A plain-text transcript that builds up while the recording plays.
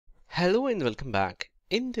Hello and welcome back.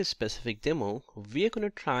 In this specific demo, we are going to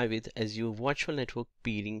try with Azure Virtual Network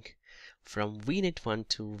peering from VNet 1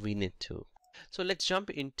 to VNet 2. So let's jump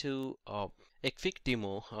into a quick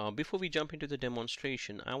demo. Before we jump into the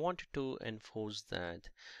demonstration, I wanted to enforce that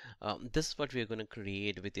this is what we are going to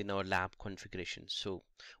create within our lab configuration. So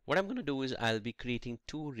what I'm going to do is I'll be creating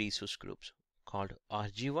two resource groups called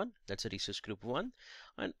RG1, that's a resource group 1,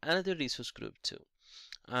 and another resource group 2.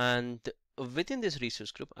 And within this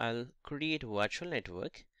resource group, I'll create a virtual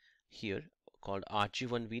network here called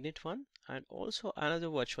RG1 VNet1, and also another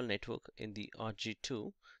virtual network in the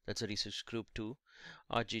RG2, that's a resource group 2,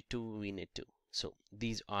 RG2 VNet2. So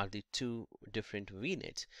these are the two different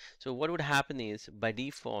VNets. So what would happen is by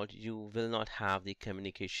default you will not have the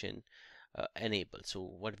communication enabled. So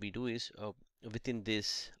what we do is within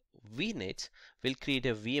this VNet we'll create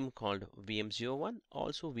a VM called VM01,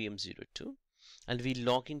 also VM02, and we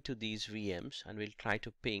log into these VMs and we'll try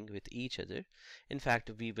to ping with each other. In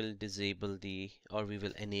fact, we will disable we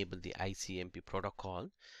will enable the ICMP protocol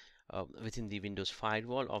within the Windows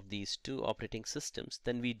firewall of these two operating systems.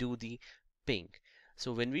 Then we do the ping.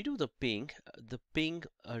 So when we do the ping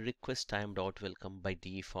request time dot will come by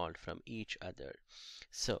default from each other.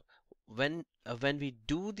 So when we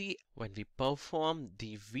perform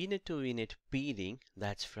the VNet to VNet peering,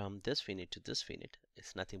 that's from this VNet to this VNet,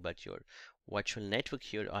 it's nothing but your virtual network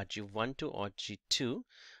here, RG1 to RG2.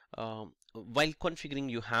 While configuring,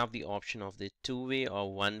 you have the option of the two-way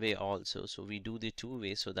or one-way also. So we do the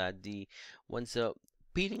two-way so that once the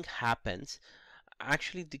peering happens,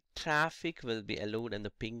 actually the traffic will be allowed and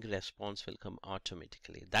the ping response will come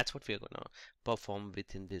automatically. That's what we're gonna perform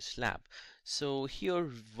within this lab. So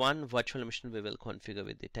here one virtual machine we will configure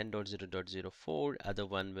with the 10.0.04, other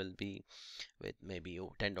one will be with maybe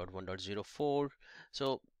 10.1.04.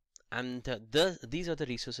 So and these are the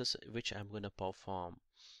resources which I'm going to perform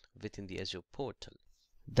within the Azure portal.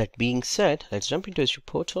 That being said, let's jump into Azure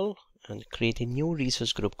portal and create a new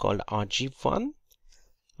resource group called RG1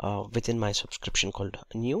 within my subscription called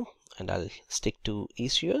new, and I'll stick to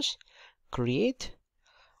ECS, create,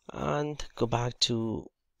 and go back to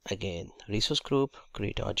again resource group,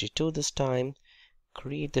 create RG2 this time,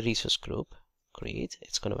 create the resource group, create,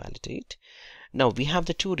 it's going to validate. Now we have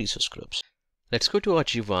the two resource groups. Let's go to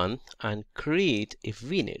RG1 and create a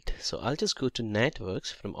VNet. So I'll just go to networks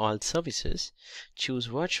from all services, choose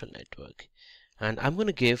virtual network, and I'm going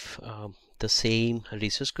to give the same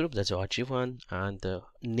resource group, that's RG1, and the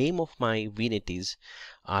name of my VNet is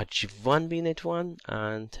RG1 VNet1,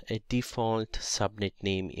 and a default subnet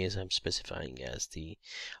name is I'm specifying as the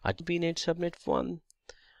RG VNet subnet 1,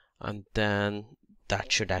 and then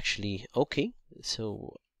that should actually okay.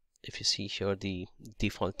 So if you see here the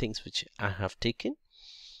default things which I have taken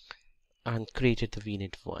and created the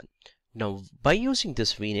VNet 1. Now by using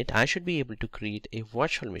this VNet I should be able to create a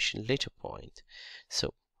virtual machine later point.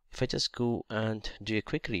 So if I just go and do a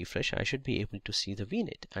quick refresh, I should be able to see the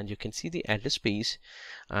VNet, and you can see the address space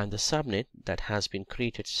and the subnet that has been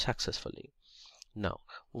created successfully. Now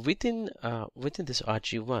within this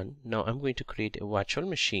RG1, now I'm going to create a virtual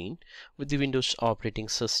machine with the Windows operating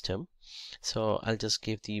system. So I'll just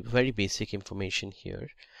give the very basic information here,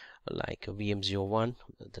 like a VM01,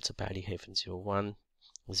 that's a PaddyMaddy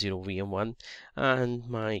 0VM1, and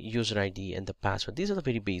my user ID and the password. These are the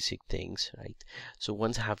very basic things, right? So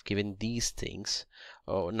once I have given these things,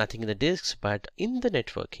 nothing in the disks, but in the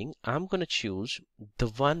networking, I'm going to choose the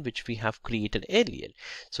one which we have created earlier.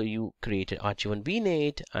 So you created RG1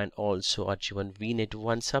 VNet and also RG1 VNet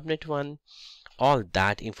 1 subnet 1. All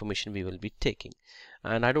that information we will be taking,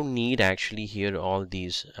 and I don't need actually here all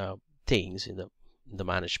these things in the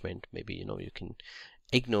management. Maybe you can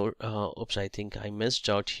ignore. Oops, I think I missed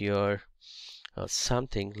out here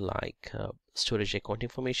something like storage account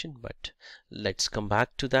information, but let's come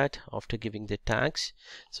back to that after giving the tags.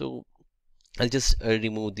 So I'll just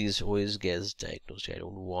remove these OS guest diagnostic. I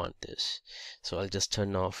don't want this, so I'll just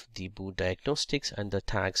turn off the boot diagnostics and the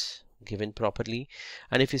tags given properly.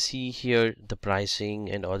 And if you see here the pricing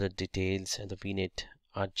and other details and the VNet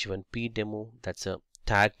RG1P demo, that's a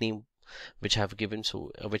tag name which I have given,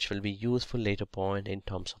 so which will be useful later point in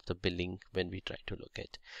terms of the billing when we try to look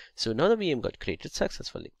at. So now the VM got created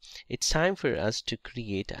successfully. It's time for us to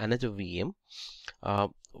create another VM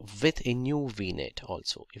with a new VNet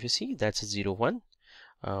also. If you see, that's a 01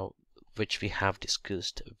 which we have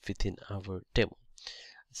discussed within our demo.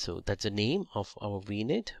 So that's the name of our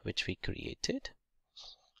VNet which we created.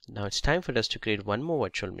 Now it's time for us to create one more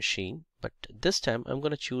virtual machine, but this time I'm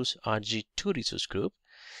going to choose RG2 resource group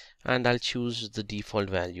and I'll choose the default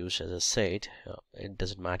values. As I said, it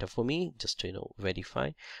doesn't matter for me, just to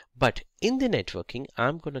verify. But in the networking,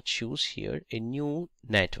 I'm going to choose here a new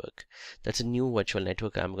network. That's a new virtual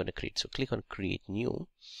network I'm going to create. So click on create new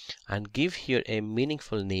and give here a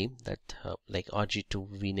meaningful name, that like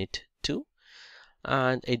RG2 VNet 2.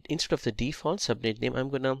 And instead of the default subnet name,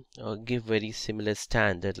 I'm gonna give very similar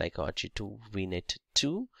standard like RG2 VNet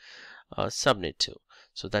 2 subnet 2.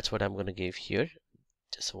 So that's what I'm gonna give here,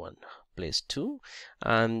 just one place 2,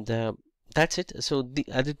 and that's it. So the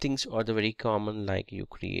other things are the very common, like you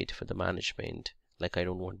create for the management, like I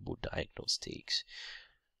don't want boot diagnostics.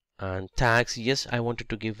 And tags, yes, I wanted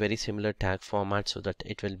to give very similar tag format so that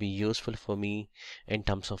it will be useful for me in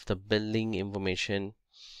terms of the billing information.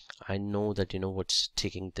 I know that what's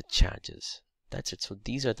taking the charges. That's it. So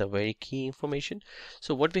these are the very key information.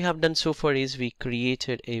 So what we have done so far is we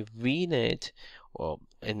created a VNet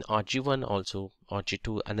in RG1, also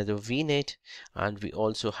RG2 another VNet, and we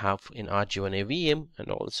also have in RG1 a VM,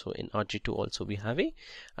 and also in RG2 also we have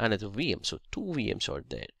another VM. So two VMs are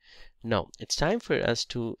there. Now it's time for us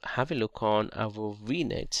to have a look on our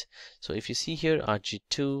VNets. So if you see here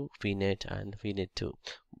RG2 VNet and VNet 2,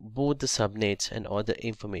 both the subnets and all the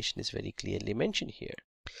information is very clearly mentioned here.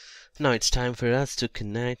 Now it's time for us to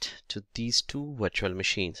connect to these two virtual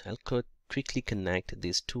machines. I'll quickly connect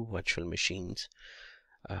these two virtual machines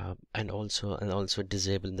and also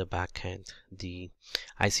disable in the backend the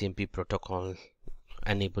ICMP protocol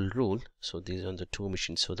enable rule. So these are the two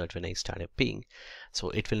machines, so that when I start a ping, so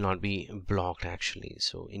it will not be blocked actually.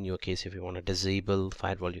 So in your case, if you want to disable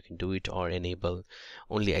firewall, you can do it, or enable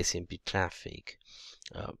only ICMP traffic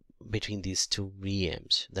between these two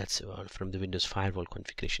VMs. That's from the Windows firewall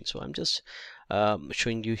configuration. So I'm just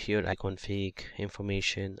showing you here iconfig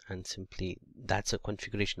information, and simply that's a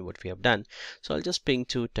configuration what we have done. So I'll just ping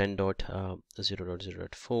to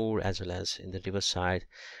 10.0.0.4 as well as in the reverse side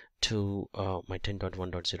to my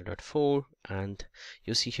 10.1.0.4, and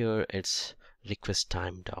you see here it's request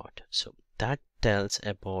time dot. So that tells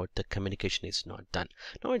about the communication is not done.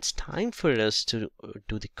 Now it's time for us to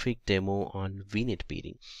do the quick demo on VNet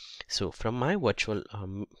peering. So from my virtual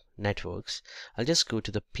networks, I'll just go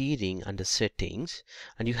to the peering under settings,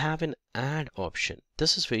 and you have an add option.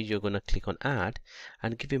 This is where you're going to click on add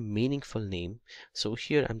and give a meaningful name. So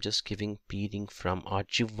here I'm just giving peering from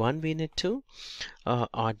RG1 VNet to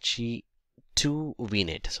RG2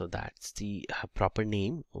 VNet. So that's the proper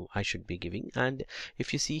name I should be giving. And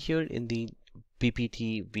if you see here in the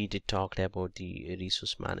PPT, we did talk about the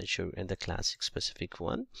resource manager and the classic specific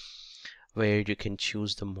one, where you can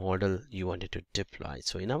choose the model you wanted to deploy.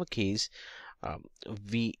 So in our case,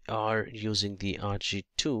 we are using the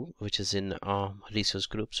RG2, which is in resource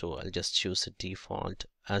group. So I'll just choose the default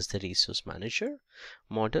as the resource manager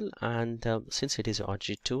model, and since it is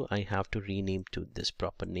RG2, I have to rename to this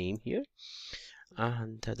proper name here,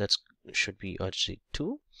 and that should be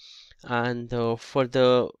RG2. And for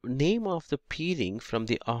the name of the peering from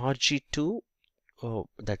the RG2,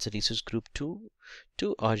 that's a resource group 2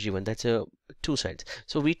 to RG1, that's a two sides.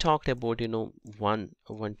 So we talked about one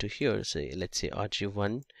to here, say let's say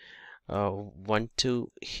RG1 1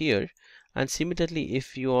 to here, and similarly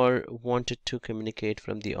if you are wanted to communicate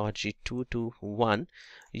from the RG2 to 1,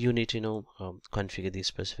 you need to configure these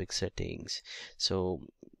specific settings. So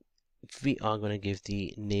we are going to give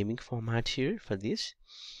the naming format here for this,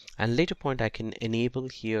 and later point I can enable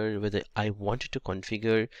here whether I wanted to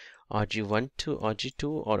configure RG1 to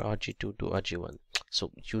RG2 or RG2 to RG1.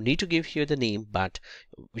 So you need to give here the name, but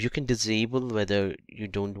you can disable whether you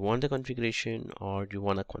don't want the configuration or you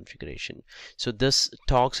want a configuration. So this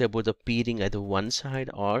talks about the peering either one side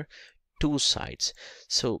or two sides.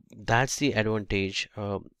 So that's the advantage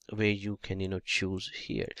where you can choose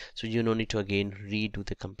here. So you don't need to again redo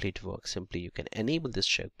the complete work. Simply you can enable this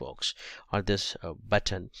checkbox or this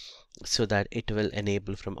button, so that it will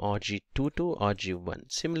enable from RG2 to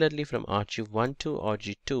RG1. Similarly from RG1 to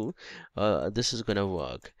RG2, this is gonna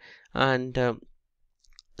work. And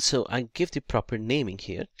so I give the proper naming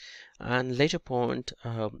here, and later point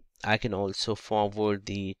I can also forward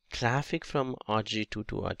the traffic from RG2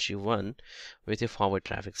 to RG1 with a forward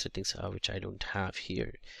traffic settings, which I don't have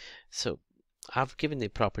here. So I've given the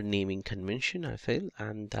proper naming convention, I feel,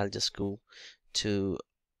 and I'll just go to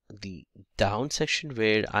the down section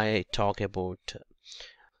where I talk about.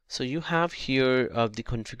 So you have here the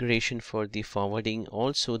configuration for the forwarding,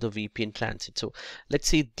 also the VPN transit. So let's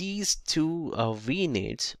say these two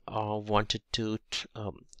VNets are wanted to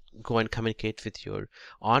go and communicate with your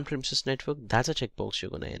on-premises network. That's a checkbox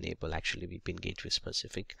you're going to enable, actually VPN gateway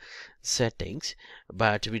specific settings,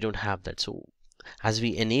 but we don't have that. So as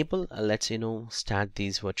we enable, let's start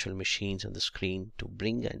these virtual machines on the screen to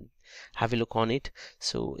bring and have a look on it.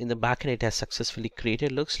 So in the backend it has successfully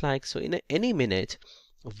created, looks like. So in any minute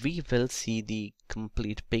we will see the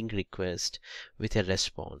complete ping request with a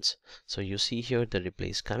response. So you see here the reply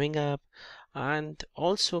is coming up, and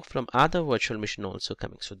also from other virtual machine also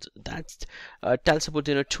coming. So that tells about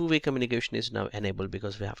two-way communication is now enabled,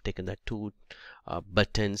 because we have taken that two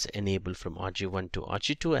buttons enabled from RG1 to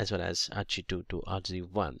RG2 as well as RG2 to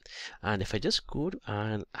RG1. And if I just go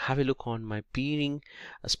and have a look on my peering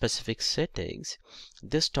specific settings,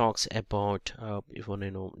 this talks about if you want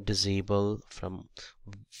to disable from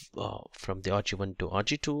the RG1 to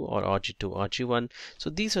RG2 or RG2 to RG1. So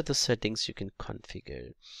these are the settings you can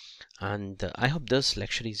configure. And I hope this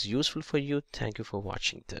lecture is useful for you. Thank you for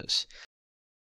watching this.